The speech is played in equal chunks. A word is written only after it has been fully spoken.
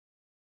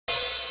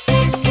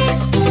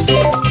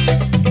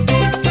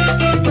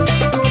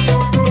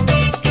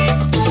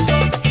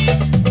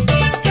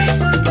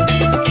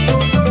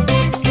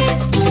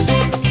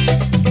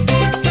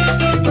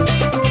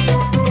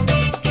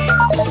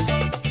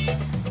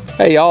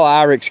Hey y'all,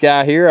 Irix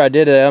Guy here. I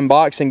did an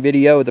unboxing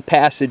video of the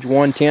Passage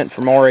 1 tent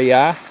from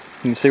REI. You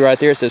can see right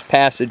there it says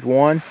Passage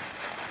 1.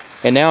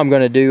 And now I'm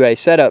going to do a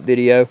setup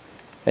video.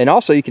 And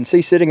also you can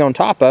see sitting on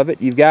top of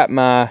it, you've got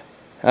my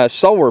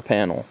solar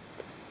panel.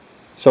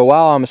 So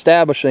while I'm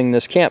establishing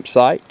this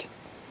campsite,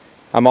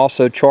 I'm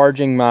also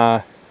charging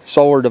my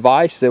solar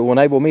device that will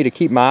enable me to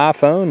keep my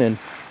iPhone and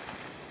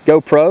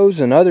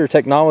GoPros and other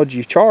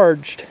technology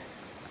charged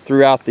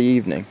throughout the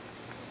evening.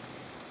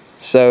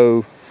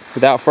 So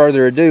without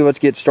further ado, let's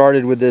get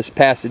started with this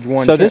Passage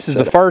 1 tent. So this is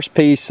the first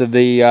piece of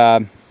the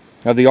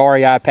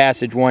REI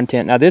Passage 1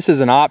 tent. Now this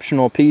is an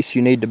optional piece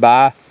you need to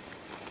buy.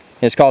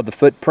 It's called the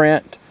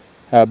footprint.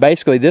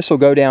 Basically this will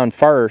go down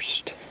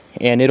first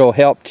and it'll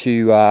help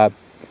to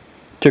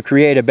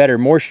create a better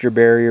moisture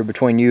barrier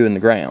between you and the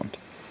ground.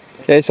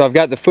 Okay, so I've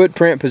got the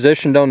footprint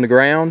positioned on the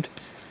ground.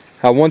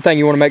 One thing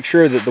you want to make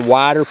sure that the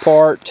wider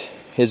part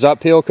is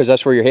uphill because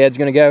that's where your head's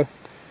going to go.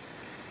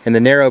 And the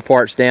narrow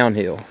part's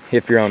downhill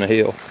if you're on a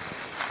hill.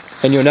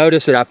 And you'll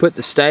notice that I put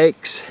the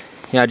stakes,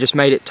 I just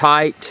made it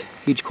tight,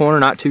 each corner,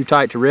 not too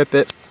tight to rip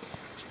it.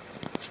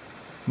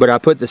 But I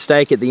put the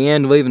stake at the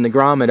end, leaving the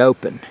grommet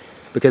open,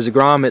 because the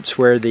grommet's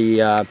where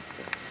the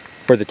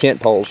tent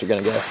poles are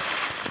going to go.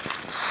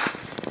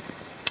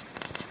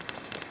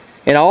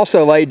 And I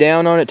also laid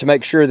down on it to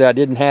make sure that I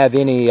didn't have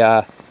any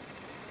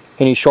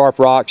sharp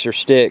rocks or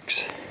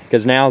sticks,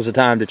 because now's the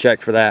time to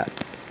check for that.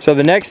 So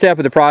the next step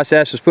of the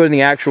process was putting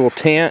the actual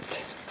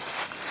tent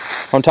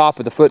on top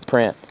of the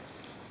footprint.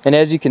 And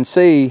as you can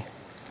see,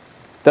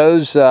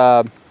 those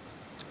that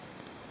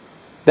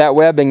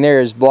webbing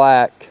there is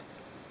black,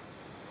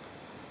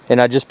 and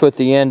I just put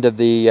the end of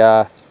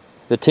the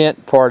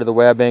tent part of the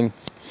webbing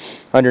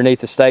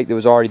underneath the stake that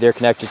was already there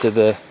connected to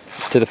the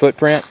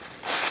footprint.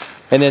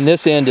 And then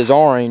this end is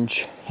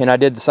orange, and I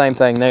did the same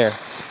thing there.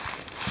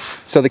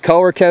 So the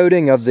color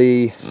coding of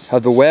the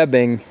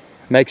webbing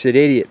makes it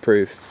idiot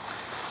proof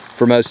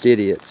for most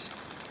idiots.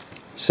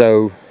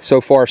 So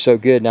far so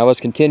good. Now let's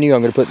continue.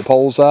 I'm going to put the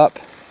poles up.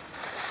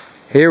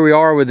 Here we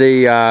are with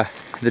the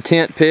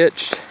tent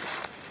pitched.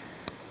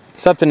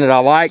 Something that I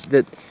like,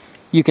 that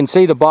you can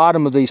see the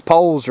bottom of these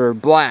poles are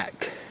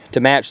black to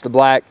match the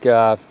black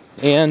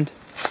end,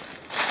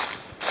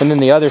 and then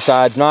the other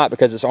side's not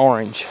because it's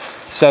orange.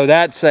 So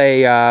that's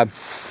a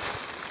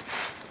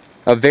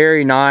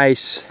very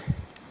nice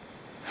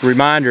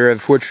reminder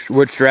of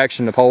which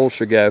direction the poles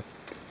should go.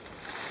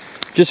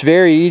 Just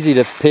very easy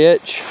to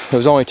pitch. There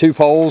was only 2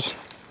 poles,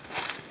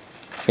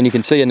 and you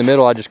can see in the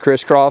middle I just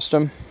crisscrossed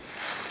them.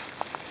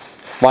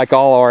 Like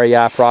all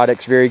REI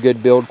products, very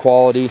good build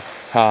quality.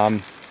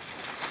 You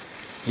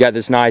got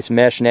this nice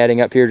mesh netting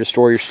up here to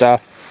store your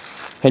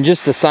stuff. And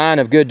just a sign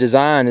of good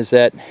design is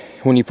that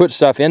when you put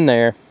stuff in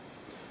there,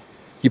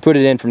 you put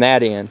it in from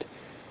that end,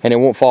 and it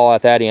won't fall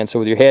out that end. So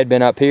with your head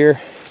bent up here,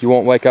 you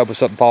won't wake up with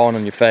something falling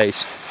on your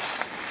face.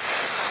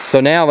 So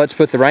now let's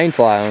put the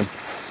rainfly on.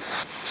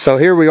 So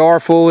here we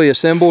are, fully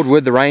assembled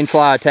with the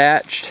rainfly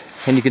attached.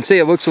 And you can see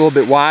it looks a little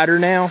bit wider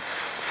now.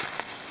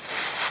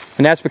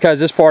 And that's because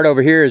this part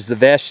over here is the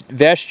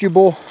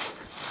vestibule,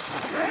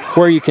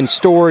 where you can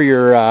store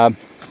your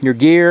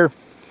gear,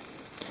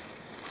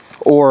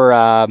 or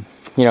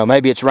you know,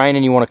 maybe it's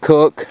raining, you want to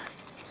cook.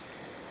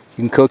 You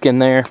can cook in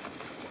there.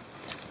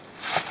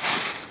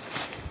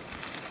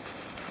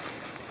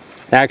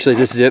 Actually,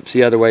 this zips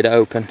the other way to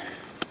open.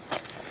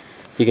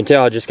 You can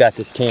tell I just got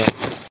this tent.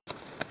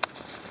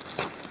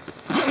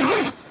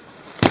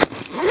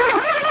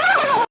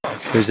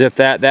 We zip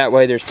that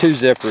way. There's 2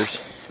 zippers.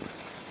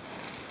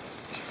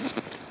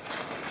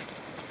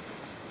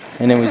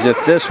 And then we zip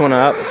this one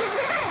up.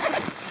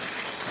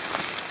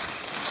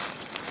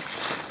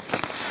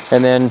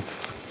 And then,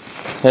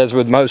 as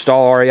with most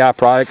all REI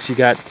products, you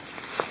got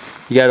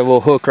a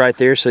little hook right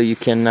there, so you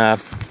can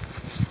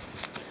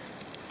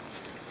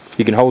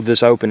hold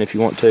this open if you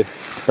want to.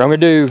 But I'm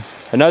going to do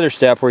another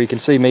step where you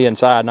can see me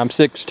inside, and I'm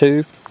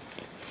 6'2",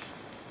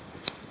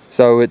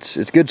 so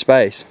it's good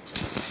space.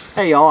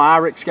 Hey y'all,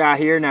 Irix Guy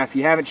here. Now if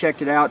you haven't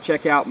checked it out,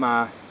 check out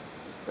my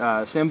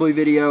assembly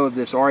video of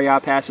this REI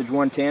Passage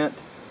 1 tent,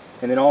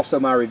 and then also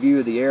my review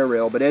of the air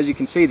rail. But as you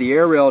can see, the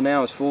air rail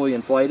now is fully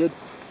inflated,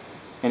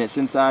 and it's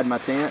inside my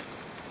tent.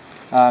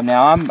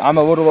 Now I'm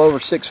a little over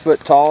 6 foot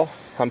tall.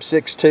 I'm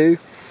 6'2".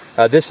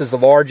 This is the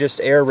largest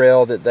air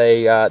rail that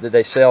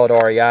they sell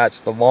at REI.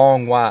 It's the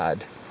long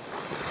wide.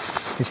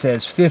 It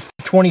says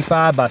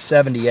 25 by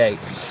 78.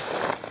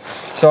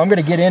 So I'm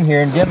going to get in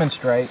here and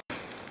demonstrate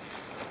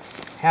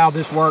how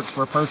this works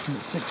for a person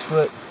that's 6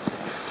 foot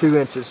 2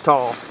 inches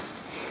tall.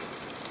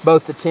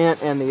 Both the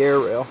tent and the air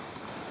rail.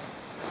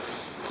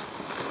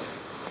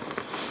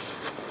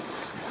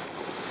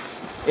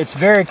 It's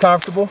very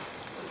comfortable.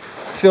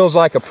 Feels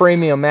like a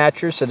premium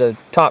mattress at a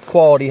top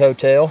quality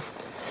hotel.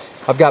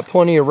 I've got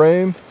plenty of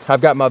room.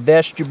 I've got my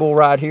vestibule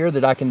right here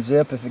that I can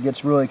zip if it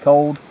gets really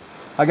cold.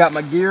 I got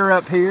my gear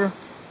up here.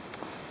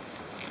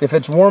 If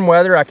it's warm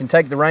weather, I can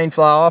take the rainfly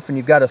off, and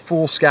you've got a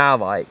full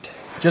skylight.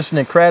 Just an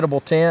incredible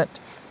tent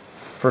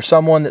for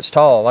someone that's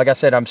tall. Like I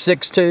said, I'm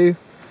 6'2",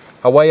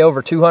 I weigh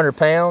over 200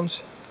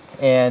 pounds,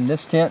 and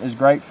this tent is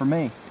great for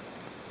me.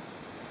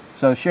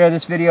 So share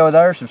this video with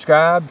others,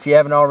 subscribe if you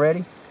haven't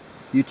already,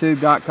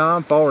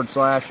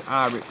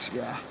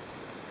 youtube.com/IrixGuy.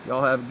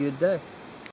 Y'all have a good day.